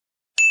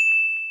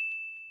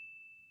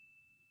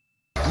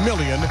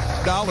million.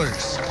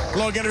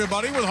 Hello again,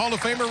 everybody, with Hall of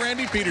Famer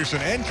Randy Peterson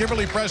and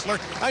Kimberly Pressler.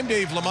 I'm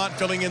Dave Lamont,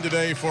 filling in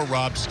today for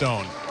Rob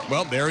Stone.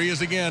 Well, there he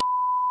is again.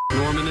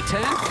 Norman the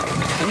 10.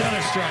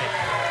 Another strike.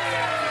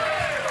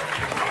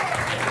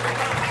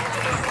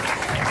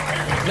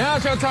 Now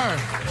it's your turn.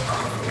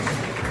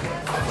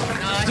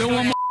 Still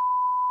one more.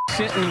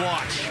 Sit and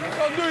watch.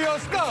 Go do your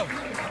stuff.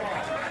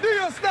 Do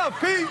your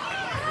stuff, Pete.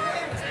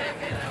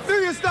 Do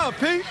your stuff,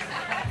 Pete.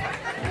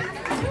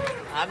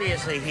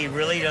 Obviously, he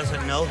really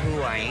doesn't know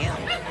who I am.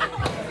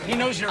 He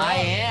knows you're I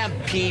am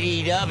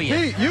PDW.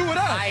 Pete, you with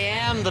us. I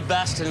am the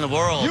best in the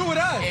world. You with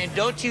us. And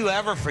don't you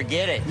ever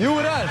forget it. You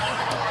with us.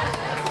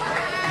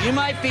 You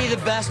might be the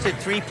best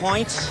at 3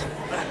 points,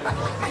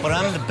 but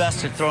I'm the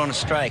best at throwing a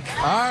strike.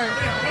 All right.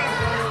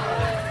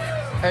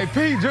 Hey,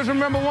 Pete, just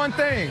remember one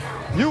thing.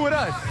 You with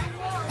us.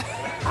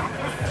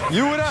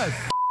 You with us.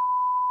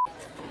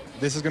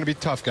 This is going to be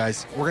tough,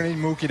 guys. We're going to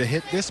need Mookie to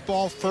hit this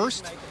ball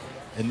first,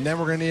 and then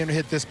we're going to need him to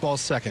hit this ball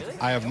second.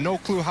 I have no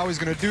clue how he's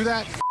going to do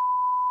that.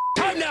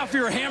 Time now for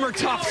your hammer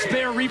top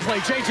spare replay.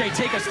 JJ,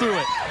 take us through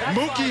it.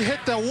 Mookie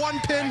hit the one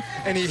pin,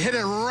 and he hit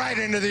it right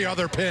into the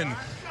other pin.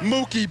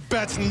 Mookie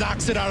Betts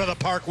knocks it out of the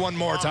park one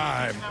more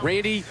time.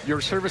 Randy, your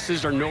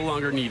services are no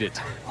longer needed.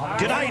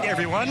 Good night,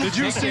 everyone. Did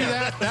you see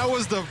that? That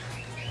was the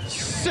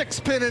 6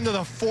 pin into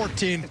the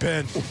 14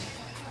 pin.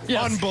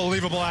 Yes.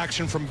 Unbelievable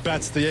action from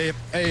Betts, the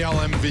AL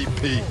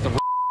MVP. But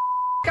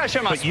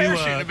you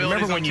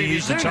remember when you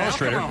used the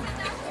telestrator?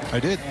 I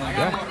did,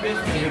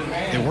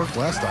 yeah. It worked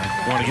last time.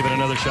 You want to give it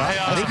another shot?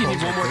 I think you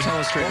need one more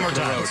telestrator. One more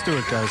time. Let's do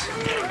it, guys.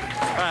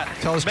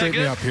 Telestrate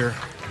me up here.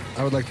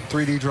 I would like to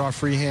 3D draw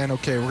freehand.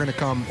 Okay, we're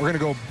gonna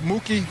go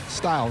Mookie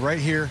style right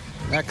here.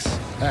 X,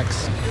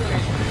 X. You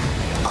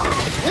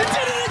did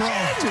it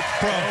again!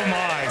 Bro. Oh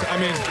my. I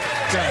mean,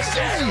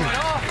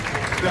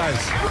 guys.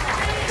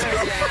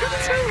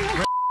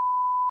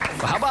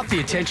 How about the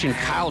attention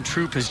Kyle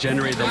Troop has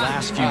generated the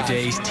last few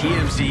days?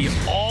 TMZ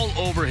all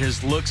over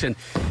his looks, and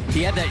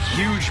he had that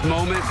huge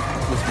moment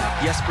with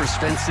Jesper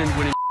Svensson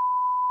winning.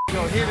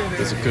 It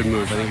was a good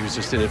move. I think he was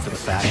just in it for the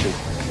fashion.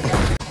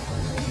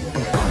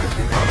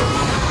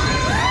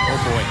 Oh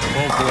boy!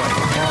 Oh boy!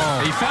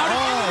 Oh. He found it.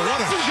 Oh, what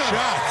a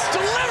shot!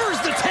 Delivers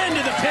the 10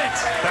 to the pit.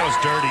 That was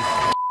dirty.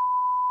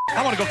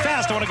 I want to go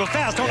fast. I want to go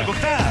fast. I want to go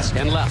fast.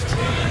 And left.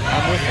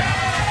 I'm with him.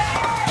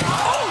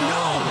 Oh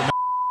no!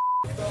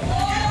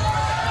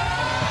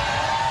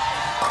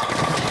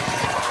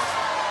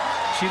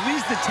 She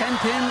leaves the 10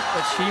 pin,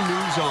 but she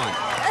moves on.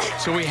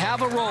 So we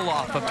have a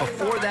roll-off, but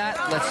before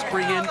that, let's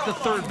bring in the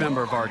third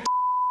member of our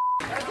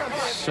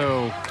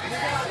So...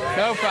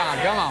 No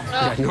problem. Come on.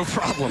 Yeah, no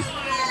problem.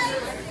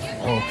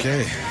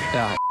 Okay.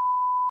 Yeah.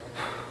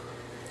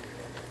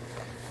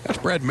 That's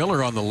Brad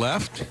Miller on the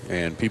left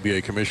and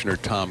PBA Commissioner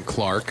Tom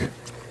Clark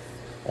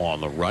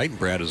on the right.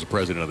 Brad is the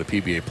president of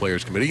the PBA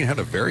Players Committee and had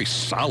a very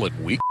solid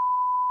week.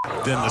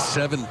 Then the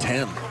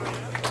 7-10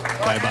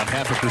 by about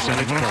half a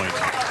percentage point.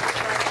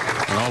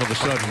 And all of a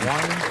sudden,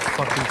 One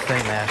fucking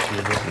thing,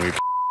 Ashley.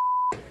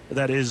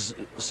 That is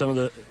some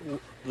of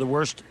the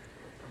worst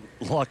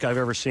luck I've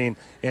ever seen,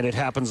 and it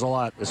happens a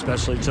lot,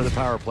 especially to the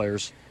power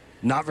players.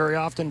 Not very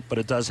often, but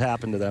it does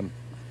happen to them.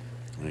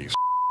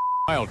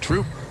 Kyle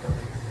Troop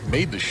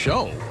made the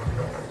show.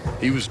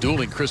 He was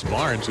dueling Chris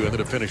Barnes, who ended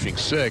up finishing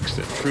 6th,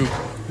 and Troop.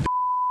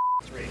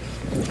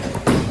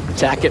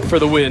 Tackett for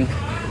the win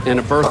and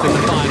a berth in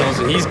the finals,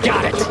 and he's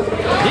got it.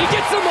 He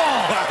gets them all.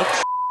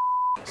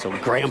 So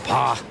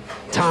Grandpa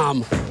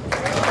Tom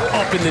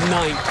up in the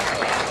 9th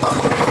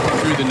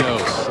through the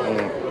nose.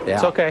 Yeah.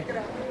 It's okay.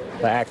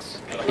 Facts.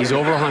 He's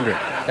over 100.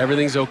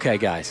 Everything's okay,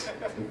 guys.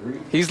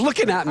 He's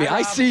looking at me.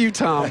 I see you,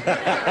 Tom.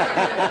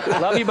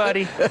 Love you,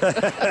 buddy.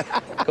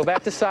 Go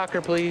back to soccer,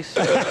 please.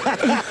 Oh,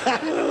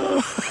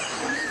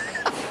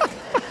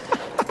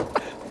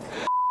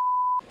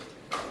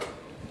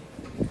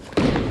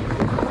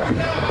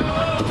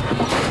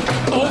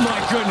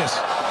 my goodness.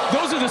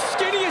 Those are the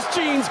skinniest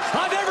jeans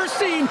I've ever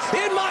seen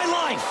in my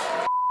life.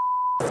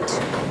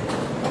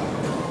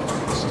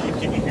 Steve,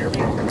 can you hear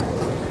me?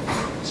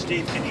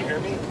 Steve, can you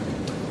hear me?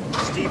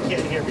 Steve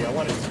can't hear me. I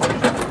want to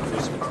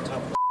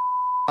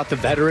About the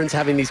veterans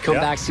having these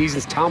comeback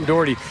seasons. Tom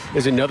Doherty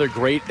is another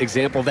great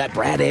example of that.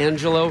 Brad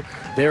Angelo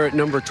there at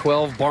number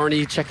 12.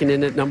 Barney checking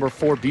in at number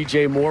 4.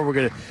 BJ Moore, we're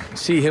going to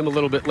see him a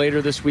little bit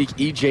later this week.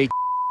 EJ.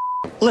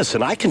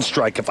 Listen, I can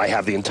strike if I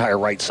have the entire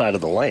right side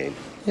of the lane.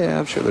 Yeah,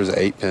 I'm sure there's an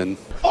 8-pin.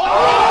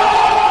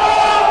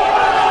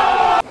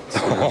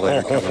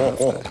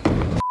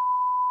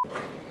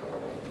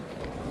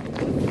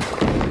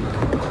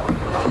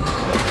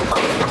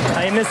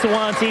 I missed the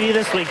one on TV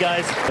this week,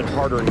 guys. And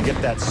harder and get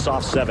that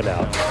soft 7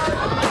 out.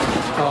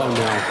 Oh,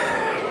 no.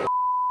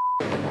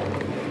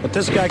 What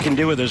this guy can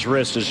do with his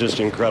wrist is just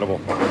incredible.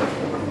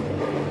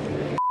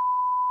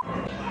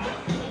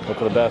 Hope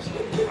for the best. The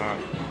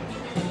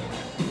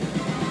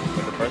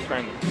first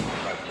frame,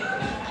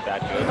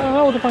 that good? I don't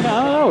know what the fuck.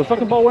 I don't know. The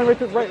fucking ball went right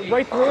through it.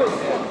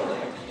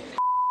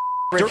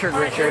 Richard.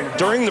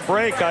 During the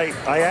break,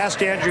 I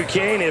asked Andrew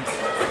Kane if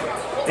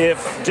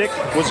Dick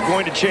was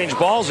going to change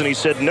balls, and he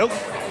said nope.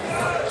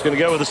 He's going to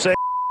go with the same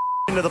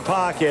into the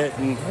pocket.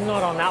 And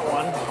Not on that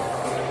one.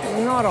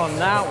 Not on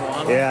that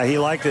one. yeah, he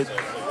liked it.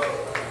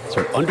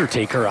 Sort of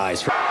Undertaker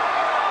eyes. Oh,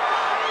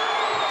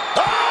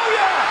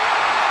 yeah!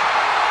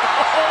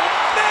 Oh,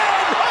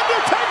 man!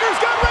 Undertaker's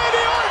got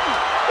Randy Orton!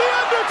 The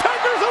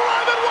Undertaker's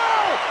alive and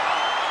well!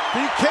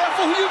 Be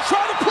careful who you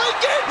try to play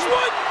games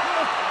with.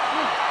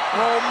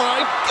 Oh, my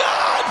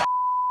God.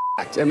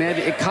 I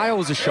mean, Kyle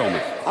was a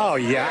showman. Oh,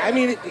 yeah. I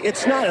mean,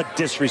 it's not a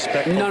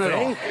disrespectful None at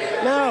thing.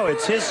 No,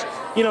 it's his,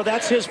 you know,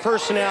 that's his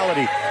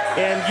personality.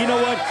 And you know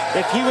what?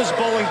 If he was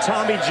bowling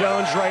Tommy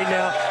Jones right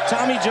now,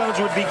 Tommy Jones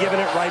would be giving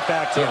it right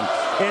back to him.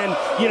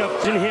 And, you know,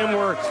 if him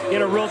were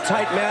in a real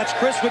tight match,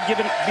 Chris would be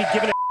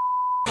giving it.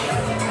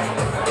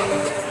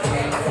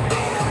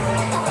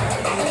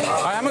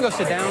 All right, I'm going to go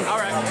sit down. All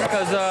right.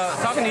 Because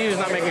talking to you is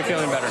not making me feel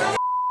any better.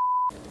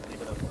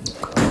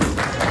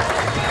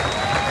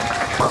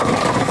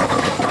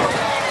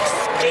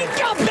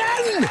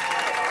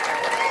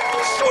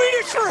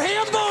 Swedish for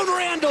ham bone,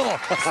 Randall.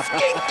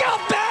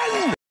 Skinka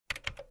Ben.